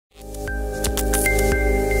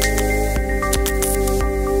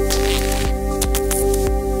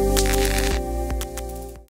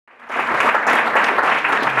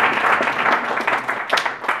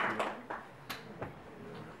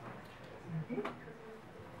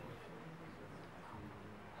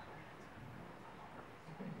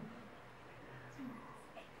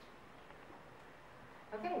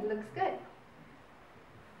Okay, looks good.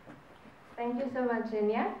 Thank you so much,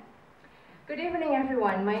 Zenia. Good evening,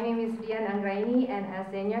 everyone. My name is Dian Anggraini, and as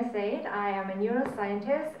Zenia said, I am a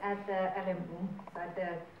neuroscientist at the LMU, at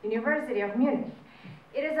the University of Munich.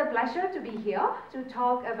 It is a pleasure to be here to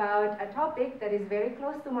talk about a topic that is very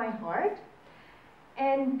close to my heart.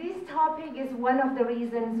 And this topic is one of the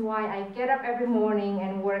reasons why I get up every morning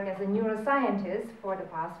and work as a neuroscientist for the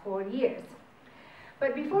past 4 years.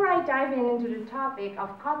 But before I dive into the topic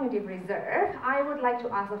of cognitive reserve, I would like to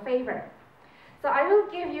ask a favor. So I will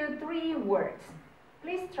give you 3 words.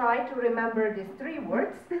 Please try to remember these 3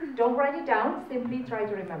 words. Don't write it down, simply try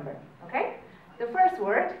to remember, okay? The first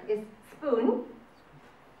word is spoon.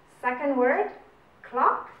 Second word,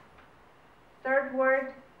 clock. Third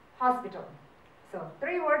word, hospital. So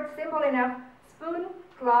 3 words, simple enough: spoon,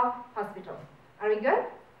 clock, hospital. Are we good?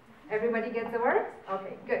 Everybody gets the words?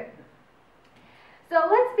 Okay, good. So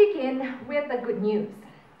let's begin with the good news.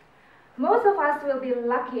 Most of us will be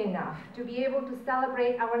lucky enough to be able to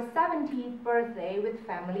celebrate our 70th birthday with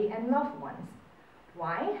family and loved ones.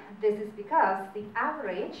 Why? This is because the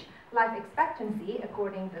average life expectancy,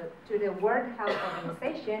 according to the World Health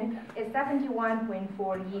Organization, is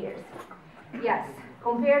 71.4 years. Yes,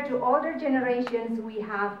 compared to older generations, we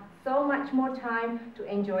have so much more time to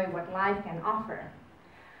enjoy what life can offer.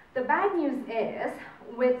 The bad news is,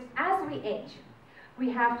 as we age, we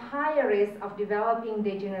have higher risk of developing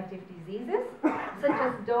degenerative diseases, such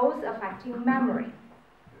as those affecting memory.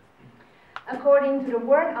 According to the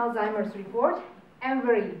World Alzheimer's Report,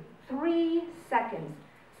 every 3 seconds,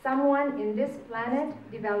 someone in this planet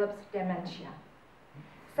develops dementia.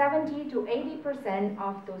 70 to 80%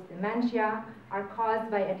 of those dementia are caused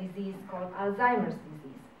by a disease called Alzheimer's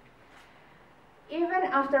disease. Even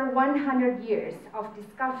after 100 years of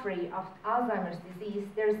discovery of Alzheimer's disease,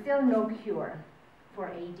 there is still no cure for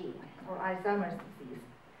AD, or Alzheimer's disease.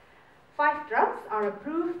 5 drugs are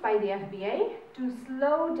approved by the FDA to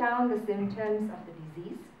slow down the symptoms of the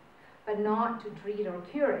disease, but not to treat or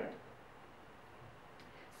cure it.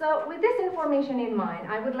 So with this information in mind,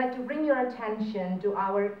 I would like to bring your attention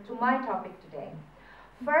to my topic today.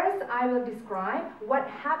 First, I will describe what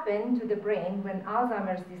happened to the brain when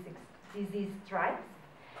Alzheimer's disease strikes,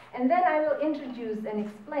 and then I will introduce and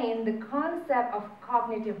explain the concept of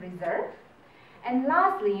cognitive reserve. And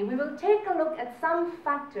lastly, we will take a look at some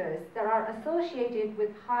factors that are associated with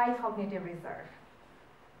high cognitive reserve.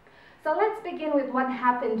 So let's begin with what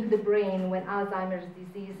happened to the brain when Alzheimer's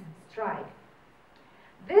disease strikes.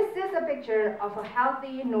 This is a picture of a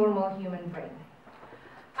healthy, normal human brain.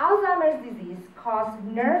 Alzheimer's disease caused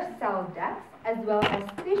nerve cell death as well as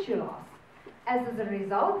tissue loss. As a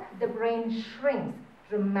result, the brain shrinks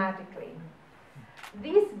dramatically.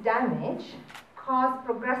 This damage cause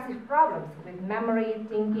progressive problems with memory,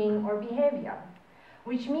 thinking, or behavior,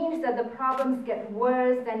 which means that the problems get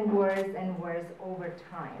worse and worse and worse over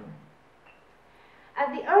time.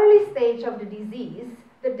 At the early stage of the disease,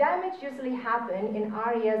 the damage usually happens in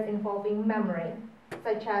areas involving memory,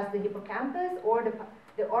 such as the hippocampus or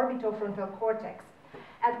the orbitofrontal cortex.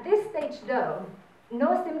 At this stage, though,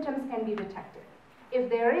 no symptoms can be detected. If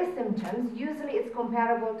there is symptoms, usually it's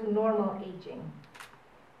comparable to normal aging.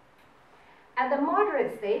 At the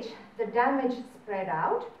moderate stage, the damage spread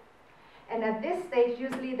out, and at this stage,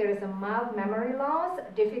 usually there is a mild memory loss,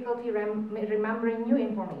 difficulty remembering new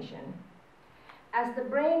information. As the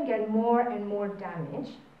brain gets more and more damage,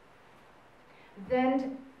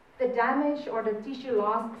 then the damage or the tissue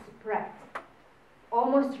loss spreads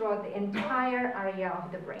almost throughout the entire area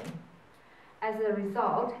of the brain. As a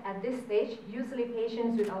result, at this stage, usually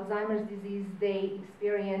patients with Alzheimer's disease, they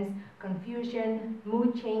experience confusion,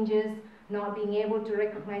 mood changes, not being able to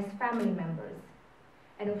recognize family members.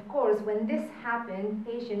 And of course, when this happens,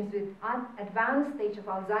 patients with advanced stage of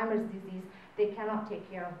Alzheimer's disease, they cannot take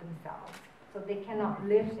care of themselves. So they cannot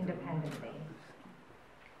live independently.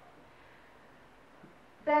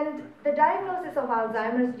 Then the diagnosis of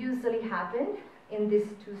Alzheimer's usually happens in these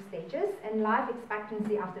 2 stages, and life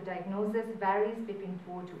expectancy after diagnosis varies between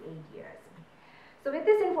 4 to 8 years. So with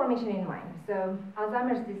this information in mind, so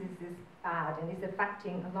Alzheimer's disease is bad and is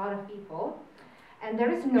affecting a lot of people, and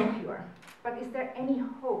there is no cure. But is there any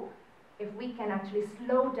hope if we can actually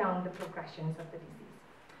slow down the progressions of the disease?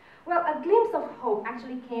 Well, a glimpse of hope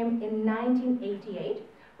actually came in 1988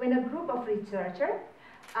 when a group of researchers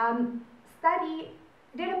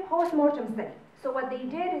did a post-mortem study. So what they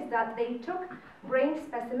did is that they took brain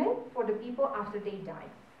specimen for the people after they died.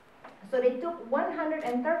 So they took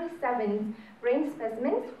 137 brain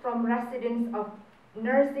specimens from residents of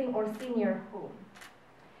nursing or senior home.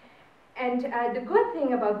 And the good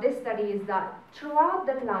thing about this study is that throughout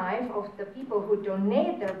the life of the people who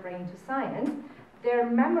donate their brain to science, their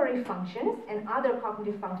memory functions and other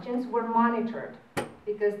cognitive functions were monitored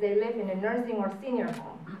because they live in a nursing or senior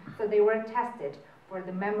home. So they were tested for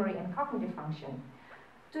the memory and cognitive function.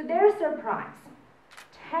 To their surprise,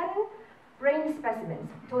 10 brain specimens,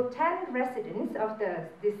 so 10 residents of the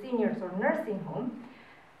seniors or nursing home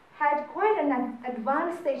had quite an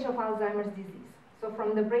advanced stage of Alzheimer's disease. So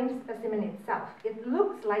from the brain specimen itself, it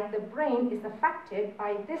looks like the brain is affected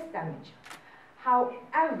by this damage.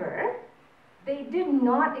 However, they did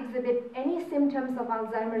not exhibit any symptoms of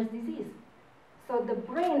Alzheimer's disease. So the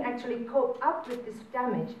brain actually coped up with this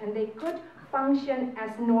damage and they could function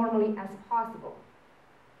as normally as possible.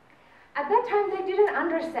 At that time, they didn't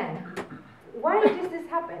understand, why does this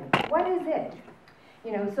happen? What is it?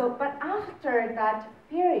 But after that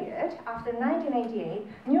period, after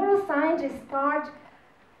 1988, neuroscientists start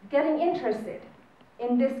getting interested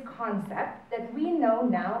in this concept that we know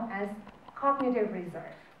now as cognitive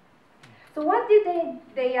reserve. So what did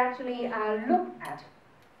they actually look at?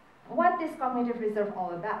 What is cognitive reserve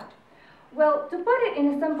all about? Well, to put it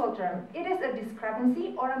in a simple term, it is a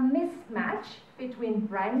discrepancy or a mismatch between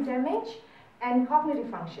brain damage and cognitive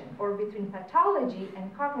function, or between pathology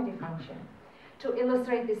and cognitive function. To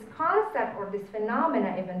illustrate this concept or this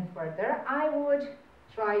phenomena even further, I would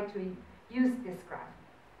try to use this graph.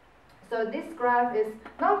 So this graph is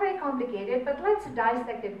not very complicated, but let's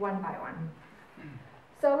dissect it one by one.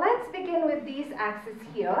 So let's begin with these axes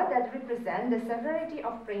here that represent the severity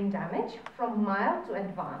of brain damage from mild to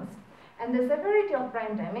advanced. And the severity of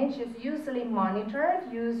brain damage is usually monitored,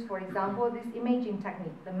 used, for example, this imaging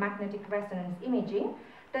technique, the magnetic resonance imaging,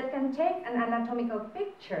 that can take an anatomical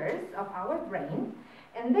pictures of our brain.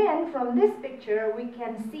 And then from this picture, we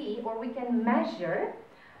can see or we can measure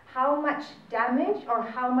how much damage or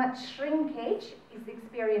how much shrinkage is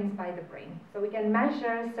experienced by the brain. So we can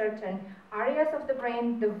measure certain areas of the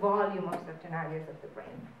brain, the volume of certain areas of the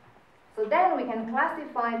brain. So then we can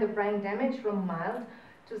classify the brain damage from mild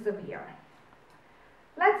to severe.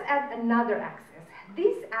 Let's add another axis.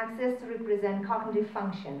 These axes represent cognitive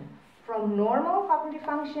function, from normal cognitive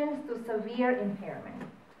functions to severe impairment.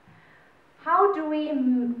 How do we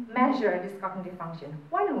measure this cognitive function?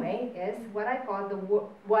 One way is what I call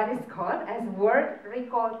what is called as word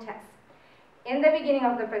recall test. In the beginning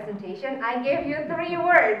of the presentation, I gave you 3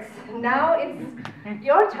 words. Now it's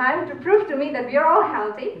your time to prove to me that we are all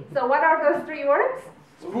healthy. So what are those 3 words?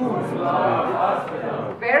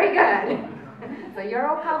 Hospital. Very good. So you're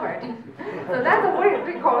all covered. So that's a word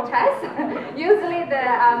recall test. Usually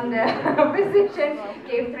the physician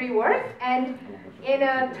gave 3 words, and in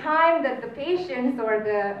a time that the patients or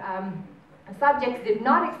the subjects did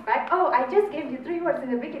not expect, oh, I just gave you 3 words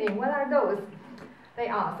in the beginning. What are those? They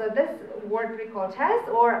are. So this word recall test,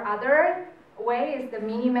 or other way, is the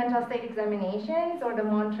mini mental state examinations or the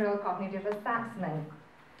Montreal Cognitive Assessment.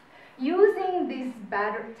 Using these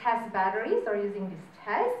test batteries, or using this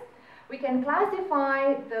test, we can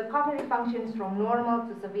classify the cognitive functions from normal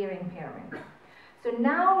to severe impairment. So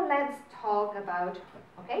now let's talk about,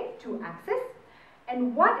 2 axes,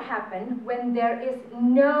 and what happens when there is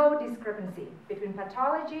no discrepancy between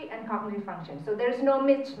pathology and cognitive function. So there's no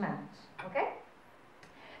mismatch, okay?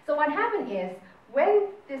 So what happens is, when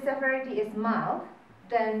the severity is mild,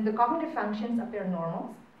 then the cognitive functions appear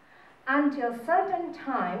normal until certain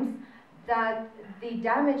times that the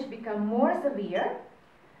damage becomes more severe,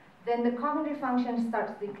 then the cognitive function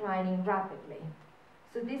starts declining rapidly.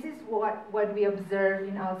 So this is what we observe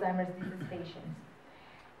in Alzheimer's disease patients.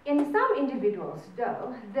 In some individuals,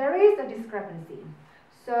 though, there is a discrepancy.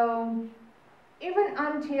 So even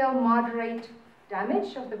until moderate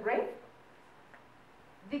damage of the brain,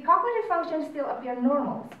 the cognitive functions still appear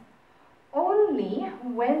normal. Only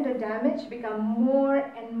when the damage becomes more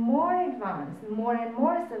and more advanced, more and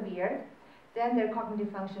more severe, then their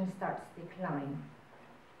cognitive function starts to decline.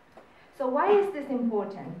 So why is this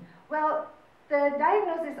important? Well, the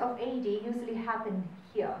diagnosis of AD usually happens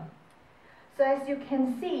here. So as you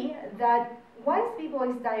can see that once people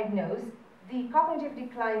is diagnosed, the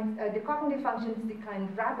cognitive functions decline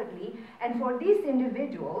rapidly, and for these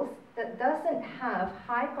individuals that doesn't have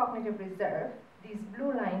high cognitive reserve, this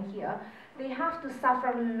blue line here, they have to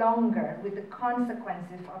suffer longer with the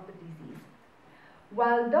consequences of the disease.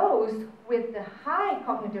 While those with the high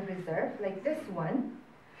cognitive reserve, like this one,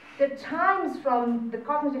 the times from the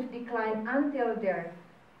cognitive decline until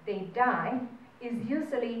they die is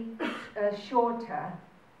usually shorter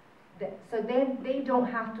So they don't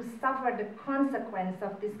have to suffer the consequence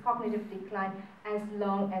of this cognitive decline as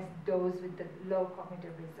long as those with the low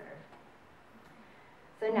cognitive reserve.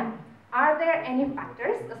 So now, are there any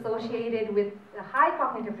factors associated with the high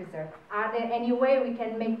cognitive reserve? Are there any way we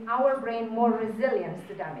can make our brain more resilient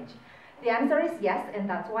to damage? The answer is yes, and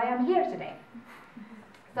that's why I'm here today.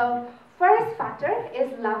 So first factor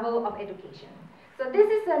is level of education. So this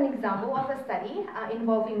is an example of a study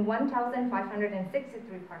involving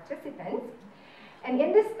 1,563 participants. And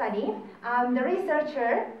in this study, the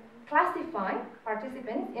researcher classified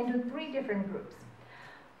participants into 3 different groups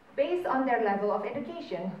based on their level of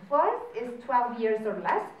education. First is 12 years or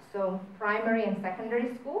less, so primary and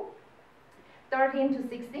secondary school. 13 to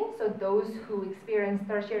 16, so those who experience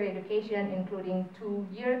tertiary education, including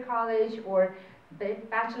 2-year college or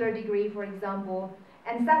bachelor degree, for example,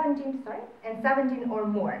 and 17 or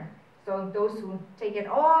more. So those who take it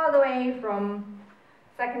all the way from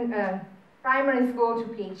primary school to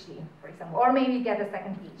PhD, for example, or maybe get a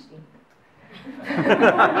second PhD.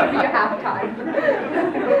 If you have time.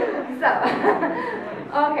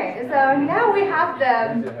 Okay, so now we have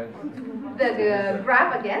the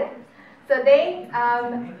graph again. So they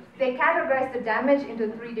categorize the damage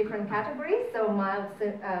into 3 different categories, so mild,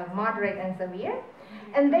 moderate, and severe.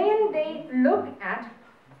 And then they look at,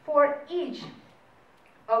 for each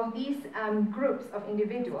of these groups of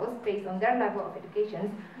individuals, based on their level of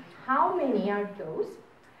education, how many are those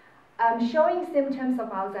showing symptoms of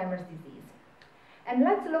Alzheimer's disease. And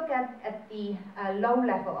let's look at the low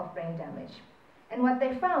level of brain damage. And what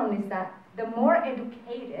they found is that the more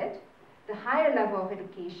educated, the higher level of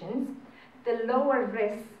education, the lower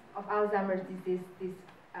risk of Alzheimer's disease this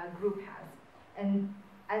group has. And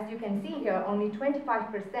as you can see here, only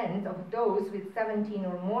 25% of those with 17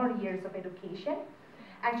 or more years of education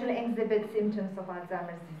actually exhibit symptoms of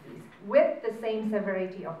Alzheimer's disease with the same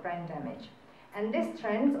severity of brain damage. And this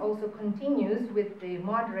trend also continues with the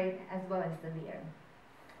moderate as well as severe.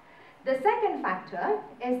 The second factor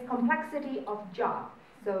is complexity of job,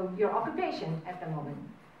 so your occupation at the moment.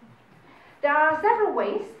 There are several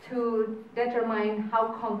ways to determine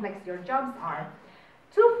how complex your jobs are.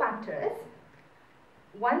 2 factors.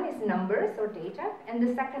 One is numbers or data, and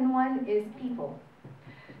the second one is people.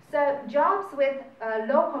 So jobs with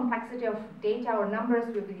low complexity of data or numbers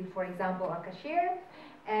will be, for example, a cashier,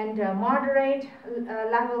 and moderate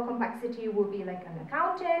level complexity will be like an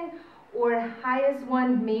accountant, or highest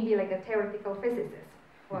one maybe like a theoretical physicist.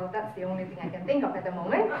 Well, that's the only thing I can think of at the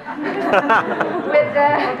moment, with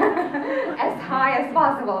as high as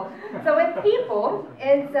possible. So with people,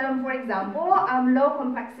 it's, for example, low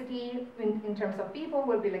complexity in terms of people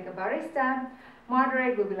will be like a barista,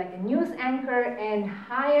 moderate will be like a news anchor, and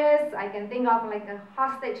highest I can think of like a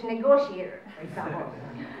hostage negotiator, for example.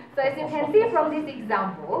 So as you can see from these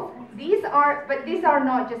examples, these are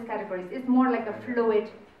not just categories, it's more like a fluid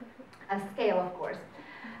scale, of course.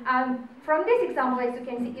 From this example, as you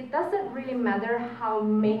can see, it doesn't really matter how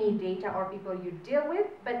many data or people you deal with,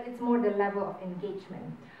 but it's more the level of engagement.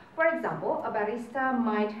 For example, a barista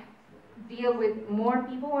might deal with more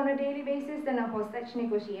people on a daily basis than a hostage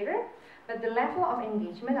negotiator, but the level of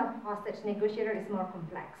engagement of hostage negotiator is more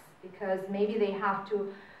complex because maybe they have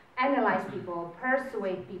to analyze people,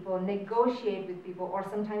 persuade people, negotiate with people, or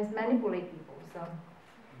sometimes manipulate people. So,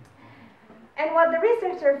 and what the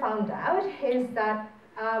researcher found out is that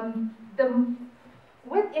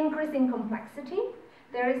with increasing complexity,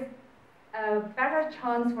 there is a better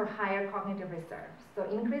chance for higher cognitive reserve. So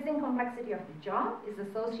increasing complexity of the job is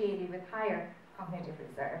associated with higher cognitive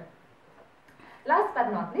reserve. Last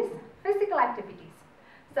but not least, physical activities.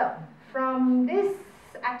 So from these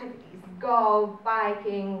activities, golf,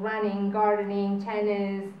 biking, running, gardening,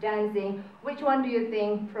 tennis, dancing, which one do you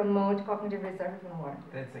think promote cognitive reserve more?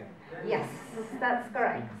 Dancing. Yes, that's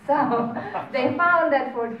correct. So they found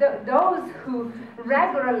that for those who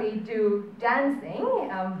regularly do dancing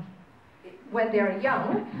when they're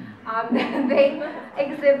young, they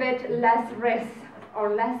exhibit less risk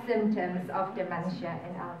or less symptoms of dementia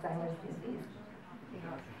and Alzheimer's disease.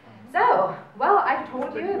 So, well, I've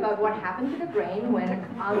told you about what happens to the brain when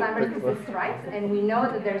Alzheimer's disease strikes, and we know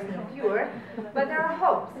that there's no cure, but there are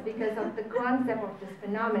hopes because of the concept of this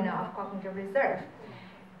phenomena of cognitive reserve.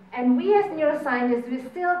 And we as neuroscientists, we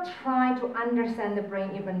still try to understand the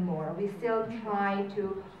brain even more. We still try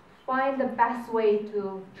to find the best way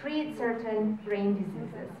to treat certain brain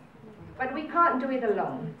diseases. But we can't do it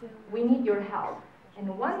alone. We need your help.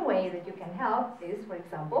 And one way that you can help is, for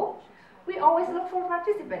example, we always look for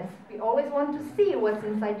participants. We always want to see what's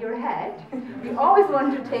inside your head. We always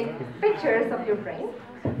want to take pictures of your brain.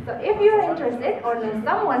 So if you're interested or know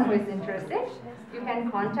someone who is interested, you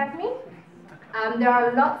can contact me. There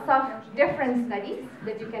are lots of different studies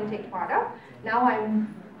that you can take part of. Now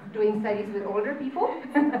I'm doing studies with older people,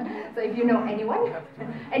 so if you know anyone.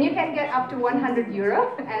 And you can get up to 100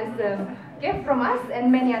 euro as a gift from us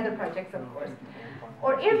and many other projects, of course.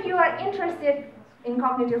 Or if you are interested in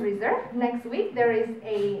cognitive reserve, next week there is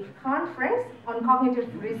a conference on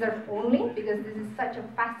cognitive reserve only, because this is such a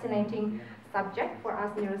fascinating subject for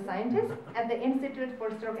us neuroscientists at the Institute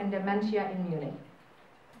for Stroke and Dementia in Munich.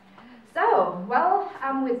 So, well,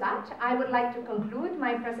 with that, I would like to conclude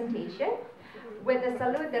my presentation with a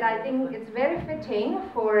salute that I think is very fitting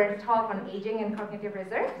for a talk on aging and cognitive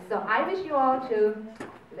reserve. So I wish you all to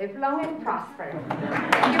live long and prosper.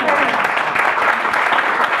 Thank you very much.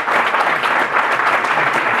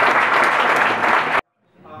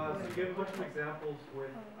 So you gave a bunch of examples with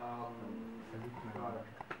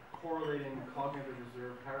correlating cognitive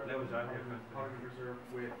reserve, cognitive reserve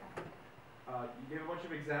with, you gave a bunch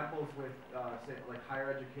of examples with, say, like higher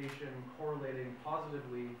education correlating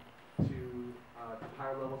positively to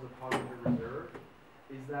higher levels of cognitive reserve.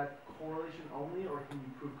 Is that correlation only, or can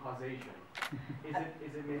you prove causation? Is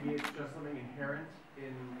it maybe it's just something inherent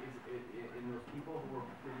in those people who were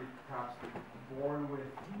maybe perhaps born with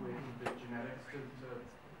the genetics to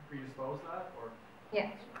predispose that, or?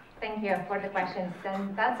 Yes, thank you for the questions.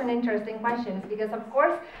 And that's an interesting question, because of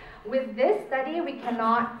course with this study we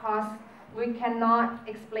cannot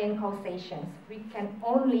explain causations. We can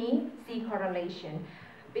only see correlation.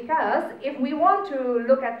 Because if we want to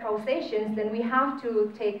look at causations, then we have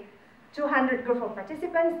to take 200 group of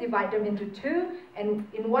participants, divide them into two, and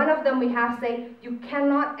in one of them we have say, you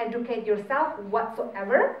cannot educate yourself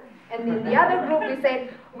whatsoever. And in the other group we say,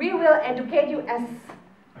 we will educate you as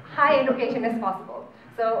high education as possible.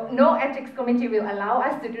 So no ethics committee will allow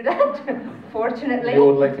us to do that, fortunately. You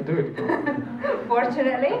would like to do it.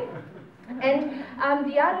 Fortunately. And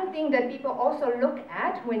the other thing that people also look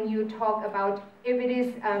at when you talk about if it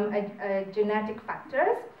is genetic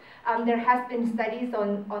factors, there has been studies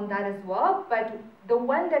on that as well, but the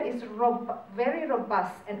one that is very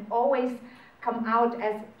robust and always come out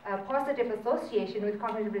as a positive association with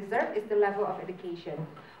cognitive reserve is the level of education.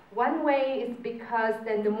 One way is because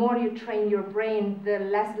then the more you train your brain, the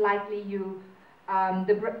less likely you,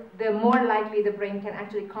 the more likely the brain can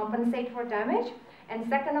actually compensate for damage. And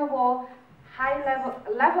second of all, high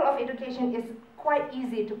level of education is quite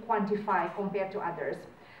easy to quantify compared to others.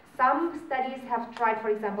 Some studies have tried, for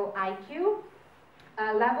example, IQ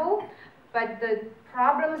level, but the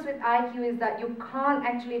problems with IQ is that you can't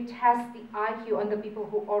actually test the IQ on the people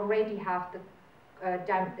who already have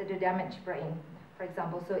the damaged brain, for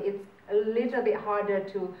example. So it's a little bit harder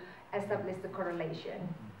to establish the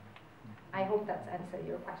correlation. I hope that's answered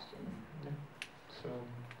your questions. Yeah. So,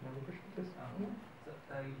 another question, please? Yeah.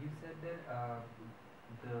 So you said that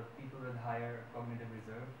the people with higher cognitive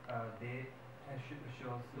reserve, they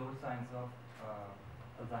show slow signs of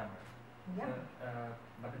Alzheimer's. Yeah. So,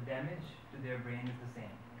 but the damage to their brain is the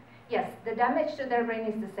same. Yes, the damage to their brain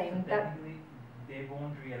is the same. So technically, they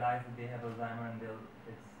won't realize that they have Alzheimer's, and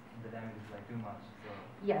the damage is like too much. So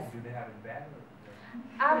yes. Do they have it bad?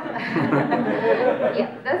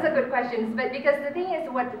 Yeah, that's a good question. But because the thing is,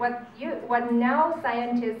 what now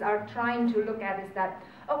scientists are trying to look at is that,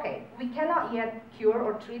 okay, we cannot yet cure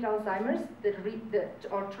or treat Alzheimer's,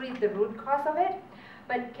 or treat the root cause of it,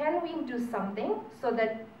 but can we do something so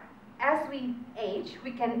that as we age,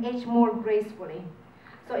 we can age more gracefully?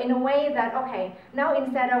 So in a way that, okay, now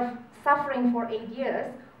instead of suffering for 8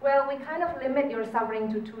 years, well, we kind of limit your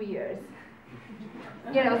suffering to 2 years.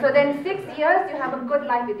 You know, so then 6 years you have a good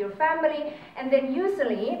life with your family, and then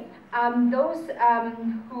usually those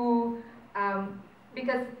who,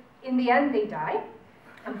 because in the end they die,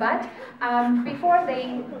 but before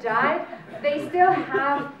they die, they still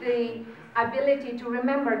have the ability to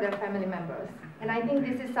remember their family members. And I think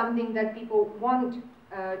this is something that people want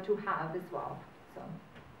to have as well. So,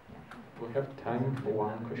 yeah. We have time for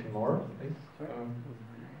one question more, please. Do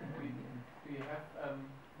you have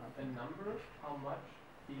a number how much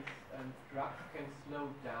these drugs can slow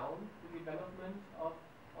down the development of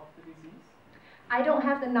the disease? I don't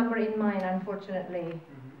have the number in mind, unfortunately.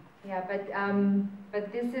 Mm-hmm. Yeah,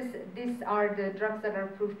 but these are the drugs that are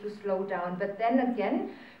proved to slow down. But then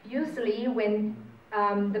again, usually when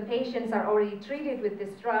the patients are already treated with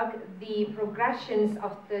this drug, the progressions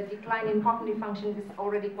of the decline in cognitive function is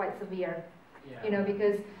already quite severe. Yeah. You know,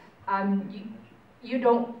 because you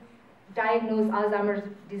don't diagnose Alzheimer's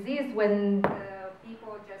disease when the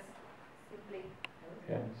people just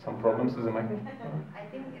some problems with the mic? I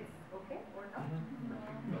think it's okay or not?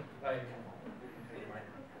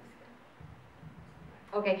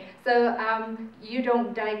 Okay, so you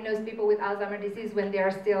don't diagnose people with Alzheimer's disease when they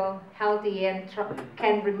are still healthy and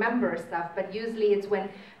can remember stuff, but usually it's when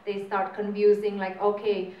they start confusing, like,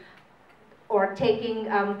 okay, or taking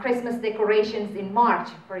Christmas decorations in March,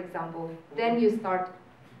 for example, then you start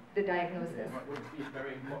the diagnosis. Would it be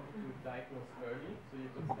very important to diagnose early, so you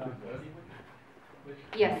could start early with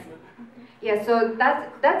Yes. treatment? Yeah, so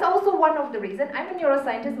that's also one of the reasons. I'm a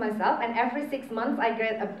neuroscientist myself, and every 6 months I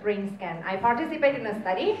get a brain scan. I participate in a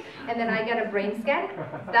study, and then I get a brain scan.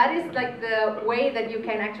 That is like the way that you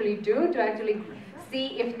can actually do to actually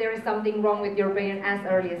see if there is something wrong with your brain as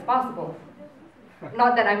early as possible.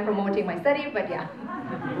 Not that I'm promoting my study, but yeah.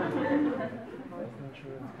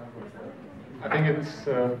 I think it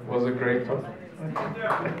was a great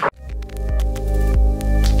talk.